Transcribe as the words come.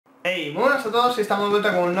Hey, muy buenas a todos, estamos de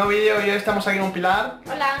vuelta con un nuevo vídeo y hoy estamos aquí con Pilar.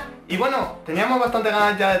 Hola. Y bueno, teníamos bastante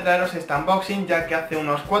ganas ya de traeros este unboxing, ya que hace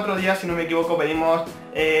unos 4 días, si no me equivoco, pedimos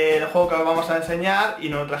el juego que os vamos a enseñar y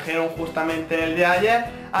nos lo trajeron justamente el día de ayer.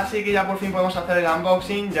 Así que ya por fin podemos hacer el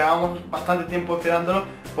unboxing, llevamos bastante tiempo esperándolo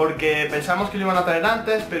porque pensamos que lo iban a traer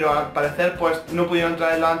antes, pero al parecer pues no pudieron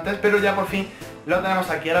traerlo antes, pero ya por fin lo tenemos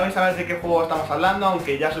aquí. Ahora vais a ver de qué juego estamos hablando,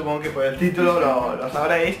 aunque ya supongo que por el título lo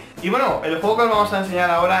sabréis. Y bueno, el juego que os vamos a enseñar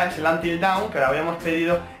ahora es el Until Dawn, que lo habíamos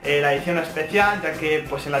pedido la edición especial, ya que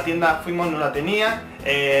pues en la tienda fuimos, no la tenía,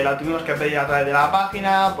 la tuvimos que pedir a través de la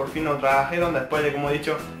página, por fin nos trajeron después de, como he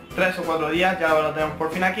dicho, 3 o 4 días, ya lo tenemos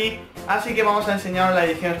por fin aquí. Así que vamos a enseñaros la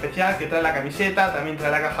edición especial, que trae la camiseta, también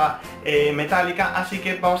trae la caja metálica, así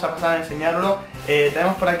que vamos a pasar a enseñarlo.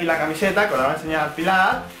 Tenemos por aquí la camiseta, que os la va a enseñar al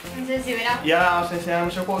Pilar. No sé si verá. Y ahora vamos a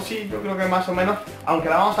enseñarnos el juego, sí, yo creo que más o menos, aunque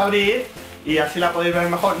la vamos a abrir y así la podéis ver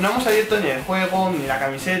mejor. No hemos abierto ni el juego, ni la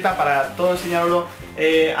camiseta, para todo enseñarlo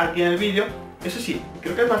aquí en el vídeo. Eso sí,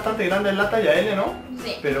 creo que es bastante grande en la talla L, ¿no?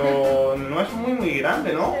 Sí. Pero no es muy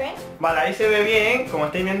grande, ¿no? ¿Se ve? Vale, ahí se ve bien, como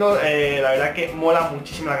estáis viendo, la verdad que mola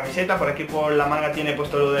muchísimo la camiseta. Por aquí por la manga tiene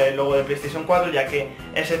puesto lo del logo de PlayStation 4, ya que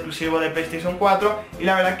es exclusivo de PlayStation 4. Y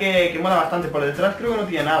la verdad que mola bastante. Por detrás creo que no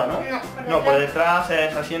tiene nada, ¿no? No, Por detrás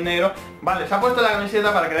es así en negro. Vale, se ha puesto la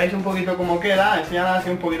camiseta para que veáis un poquito cómo queda, enseñarla así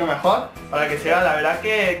un poquito mejor, para que sea, la verdad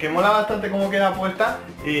que mola bastante cómo queda puesta.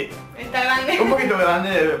 Y está grande. un poquito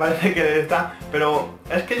grande, parece que está, pero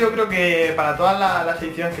es que yo creo que para todas las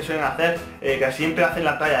ediciones que suelen hacer, que siempre hacen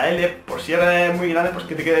la talla L, por si eres muy grande pues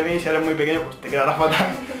que te quede bien, y si eres muy pequeño pues te quedará fatal.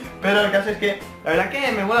 Pero el caso es que la verdad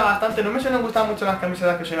que me mola bastante, no me suelen gustar mucho las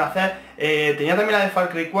camisetas que suelen hacer. Tenía también la de Far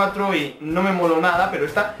Cry 4 y no me moló nada, pero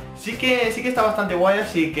esta sí que está bastante guay,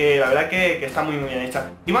 así que la verdad que está muy bien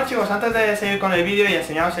hecha. Y bueno chicos, antes de seguir con el vídeo y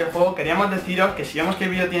enseñaros el juego, queríamos deciros que si vemos que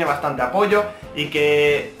el vídeo tiene bastante apoyo y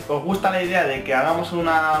que os gusta la idea de que hagamos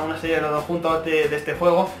una serie de los dos juntos de este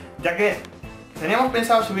juego, ya que teníamos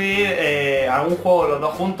pensado subir algún juego los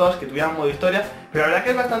dos juntos que tuvieran modo historia, pero la verdad que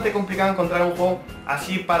es bastante complicado encontrar un juego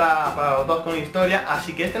así para los dos con historia,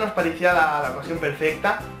 así que este nos parecía la ocasión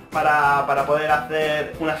perfecta para poder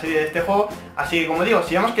hacer una serie de este juego. Así que como digo,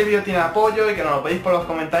 si vemos que el vídeo tiene apoyo y que nos lo pedís por los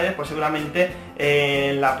comentarios, pues seguramente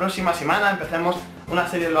en la próxima semana empecemos una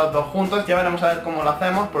serie de los dos juntos. Ya veremos a ver cómo lo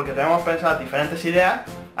hacemos, porque tenemos pensadas diferentes ideas,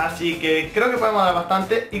 así que creo que podemos dar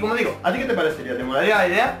bastante. Y como digo, ¿a ti qué te parecería? ¿Te molaría la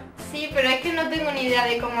idea? Sí, pero es que no tengo ni idea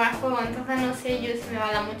de cómo es el juego, entonces no sé yo si me va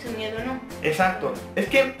a dar mucho miedo o no. Exacto, es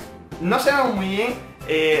que no sabemos muy bien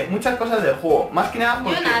muchas cosas del juego, más que nada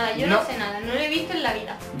porque Yo no sé nada, no lo he visto en la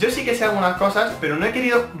vida. yo sí que sé algunas cosas, pero no he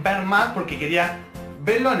querido ver más porque quería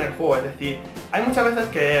verlo en el juego. Es decir, hay muchas veces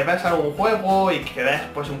que ves algún juego y que ves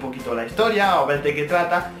pues un poquito la historia o ves de qué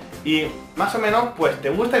trata y más o menos pues te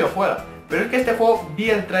gusta y lo juegas. Pero es que este juego vi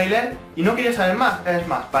el tráiler y no quería saber más. Es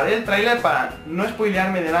más, paré el tráiler para no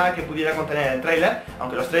spoilearme de nada que pudiera contener el tráiler,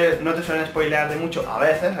 aunque los trailers no te suelen spoilear de mucho a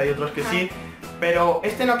veces, hay otros que sí. Pero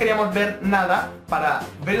este no queríamos ver nada para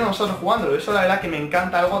verlo nosotros jugándolo. Eso la verdad que me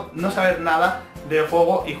encanta algo, no saber nada del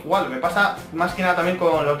juego y jugarlo. Me pasa más que nada también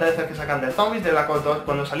con los DLCs que sacan de Zombies, de Black Ops 2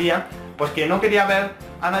 cuando salían, pues que no quería ver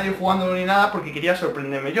a nadie jugándolo ni nada porque quería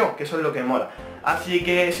sorprenderme yo, que eso es lo que mola. Así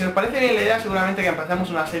que si os parece bien la idea, seguramente que empecemos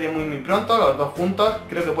una serie muy pronto, los dos juntos.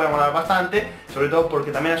 Creo que puede molar bastante, sobre todo porque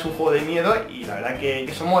también es un juego de miedo y la verdad que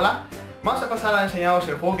eso mola. Vamos a pasar a enseñaros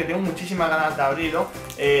el juego, que tengo muchísimas ganas de abrirlo.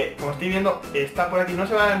 Como estáis viendo, está por aquí, no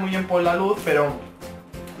se va a ver muy bien por la luz, pero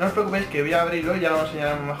no os preocupéis que voy a abrirlo y ya lo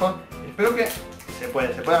enseñaremos mejor. Espero que se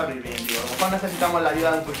puede abrir bien, tío. A lo mejor necesitamos la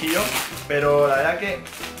ayuda de un cuchillo, pero la verdad que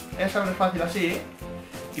es abre fácil así, ¿eh?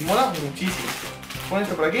 Y mola muchísimo. Pon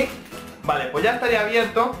esto por aquí. Vale, pues ya estaría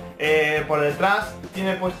abierto. Por detrás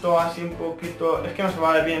tiene puesto así un poquito, es que no se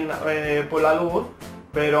va a ver bien por la luz,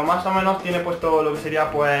 pero más o menos tiene puesto lo que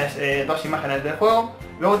sería pues dos imágenes del juego.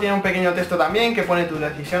 Luego tiene un pequeño texto también que pone: tus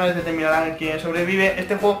decisiones determinarán quién sobrevive.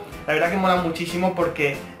 Este juego la verdad que mola muchísimo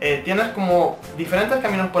porque tienes como diferentes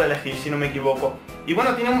caminos por elegir, si no me equivoco. Y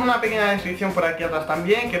bueno, tiene una pequeña descripción por aquí atrás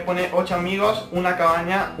también que pone 8 amigos, una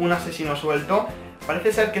cabaña, un asesino suelto.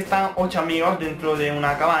 Parece ser que están 8 amigos dentro de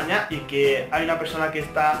una cabaña y que hay una persona que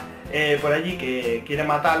está por allí que quiere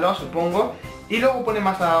matarlo, supongo. Y luego pone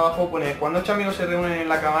más abajo, pone: cuando 8 amigos se reúnen en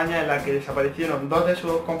la cabaña en la que desaparecieron 2 de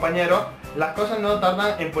sus compañeros, las cosas no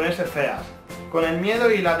tardan en ponerse feas. Con el miedo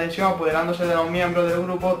y la tensión apoderándose de los miembros del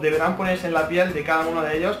grupo, deberán ponerse en la piel de cada uno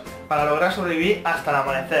de ellos para lograr sobrevivir hasta el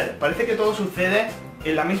amanecer. Parece que todo sucede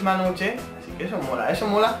en la misma noche, así que eso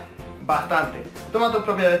mola bastante. Toma tus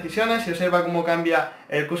propias decisiones y observa cómo cambia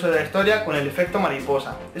el curso de la historia con el efecto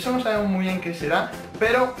mariposa. Eso no sabemos muy bien qué será,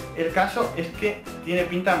 pero el caso es que tiene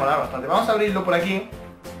pinta de molar bastante. Vamos a abrirlo por aquí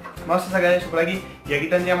Vamos a sacar eso por aquí y aquí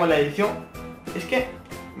tendríamos la edición. Es que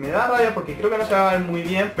me da rabia porque creo que no se va a ver muy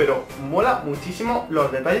bien, pero mola muchísimo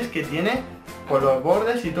los detalles que tiene por los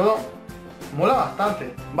bordes y todo. Mola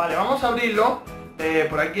bastante. Vale, vamos a abrirlo.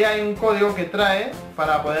 Por aquí hay un código que trae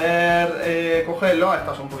para poder cogerlo.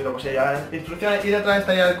 Estas son un poquito cosillas, instrucciones, y detrás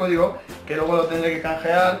estaría el código que luego lo tendré que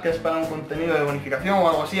canjear, que es para un contenido de bonificación o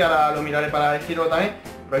algo así. Ahora lo miraré para elegirlo también.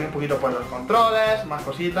 Por aquí un poquito por los controles, más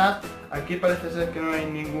cositas. Aquí parece ser que no hay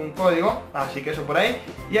ningún código, así que eso por ahí.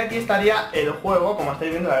 Y aquí estaría el juego, como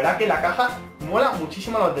estáis viendo. La verdad que la caja mola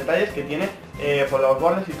muchísimo los detalles que tiene por los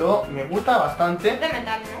bordes y todo. Me gusta bastante. Es de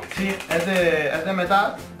metal, ¿no? Sí, es de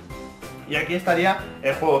metal. Y aquí estaría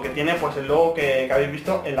el juego, que tiene pues el logo que habéis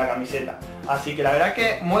visto en la camiseta. Así que la verdad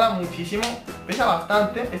que mola muchísimo, pesa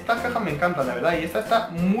bastante. Estas cajas me encantan, la verdad, y esta está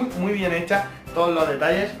muy bien hecha. Todos los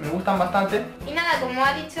detalles me gustan bastante. Y nada, como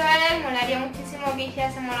ha dicho él, molaría muchísimo que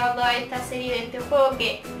hiciésemos los dos esta serie de este juego,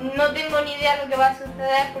 que no tengo ni idea de lo que va a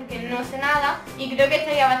suceder porque no sé nada, y creo que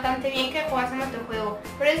estaría bastante bien que jugásemos este juego.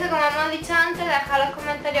 Por eso, como hemos dicho antes, dejad en los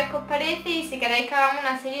comentarios qué os parece y si queréis que hagamos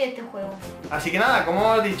una serie de este juego. Así que nada, como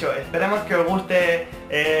os he dicho, esperemos que os guste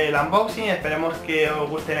el unboxing, esperemos que os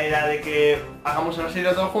guste la idea de que hagamos una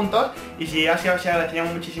serie todos juntos, y si así os agradecería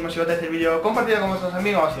muchísimo si os gusta este vídeo, compartidlo con vuestros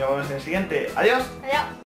amigos y nos vemos en el siguiente. Adiós. Adiós.